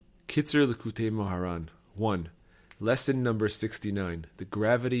Kitzur Likutey Moharan. 1. Lesson number 69. The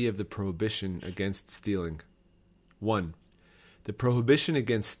gravity of the prohibition against stealing. 1. The prohibition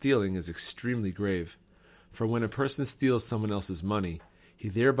against stealing is extremely grave, for when a person steals someone else's money, he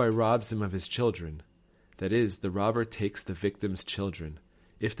thereby robs him of his children. That is, the robber takes the victim's children.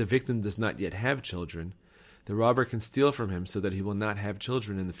 If the victim does not yet have children, the robber can steal from him so that he will not have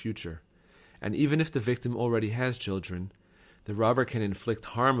children in the future. And even if the victim already has children, the robber can inflict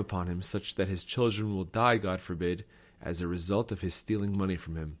harm upon him such that his children will die, God forbid, as a result of his stealing money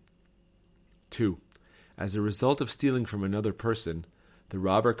from him. 2. As a result of stealing from another person, the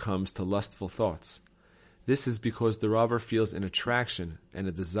robber comes to lustful thoughts. This is because the robber feels an attraction and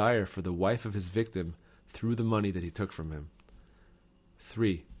a desire for the wife of his victim through the money that he took from him.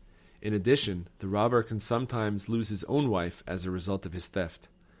 3. In addition, the robber can sometimes lose his own wife as a result of his theft,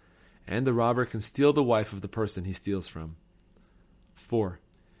 and the robber can steal the wife of the person he steals from. 4.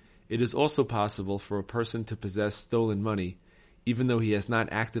 It is also possible for a person to possess stolen money, even though he has not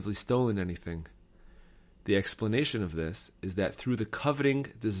actively stolen anything. The explanation of this is that through the coveting,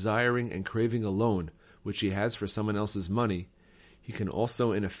 desiring, and craving alone which he has for someone else's money, he can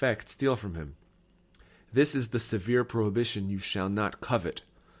also in effect steal from him. This is the severe prohibition, you shall not covet.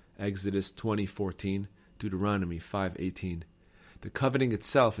 Exodus 20:14, Deuteronomy 5:18. The coveting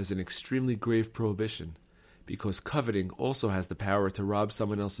itself is an extremely grave prohibition, because coveting also has the power to rob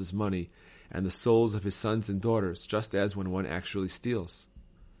someone else's money and the souls of his sons and daughters, just as when one actually steals.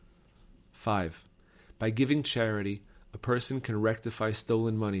 5. By giving charity, a person can rectify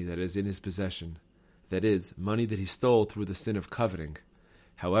stolen money that is in his possession, that is, money that he stole through the sin of coveting.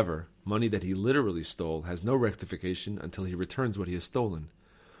 However, money that he literally stole has no rectification until he returns what he has stolen.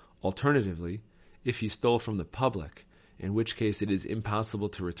 Alternatively, if he stole from the public, in which case it is impossible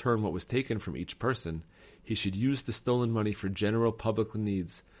to return what was taken from each person, he should use the stolen money for general public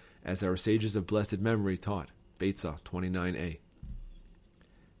needs, as our sages of blessed memory taught. Beitzah 29a.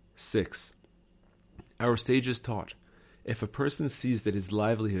 6. Our sages taught, if a person sees that his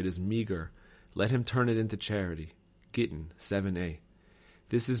livelihood is meager, let him turn it into charity. Gittin 7a.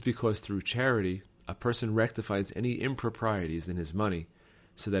 This is because through charity, a person rectifies any improprieties in his money,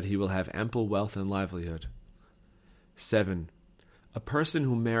 so that he will have ample wealth and livelihood. 7. A person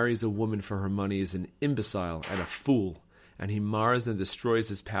who marries a woman for her money is an imbecile and a fool, and he mars and destroys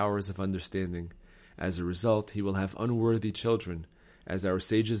his powers of understanding. As a result, he will have unworthy children, as our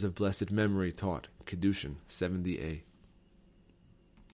sages of blessed memory taught. Kedushin 70a.